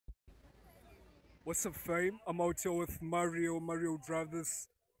What's up, fame? I'm out here with Mario. Mario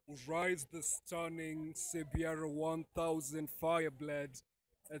rides this stunning CBR1000 fireblade.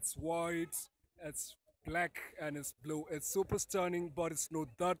 It's white, it's black, and it's blue. It's super stunning, but it's not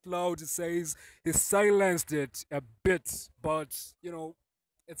that loud. It says he silenced it a bit, but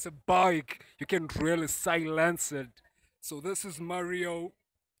it's a bike. You can really silence it. So this is Mario,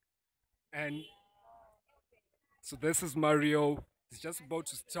 and Mario. He's just about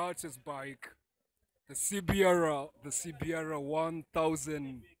to start his bike. The CBR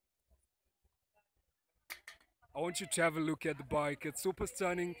 1000. I want you to have a look at the bike. It's super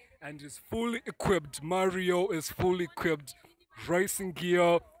stunning and is fully equipped. Mario is fully equipped. Racing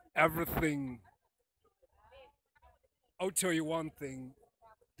gear, everything. I'll tell you one thing.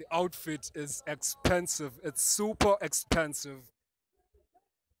 The outfit is expensive. It's super expensive.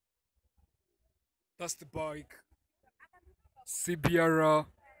 That's the bike. CBR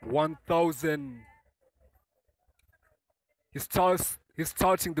 1000. He's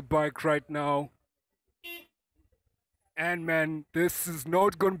starting the bike right now. And man, this is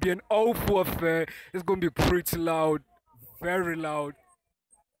not gonna be an awful affair. It's gonna be pretty loud, very loud.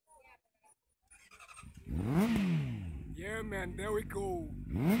 Yeah, man, there we go.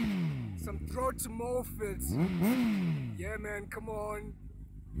 Some throat to mouth it. Yeah, man, come on.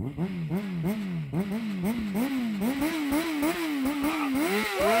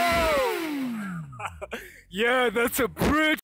 Yeah, that's a pretty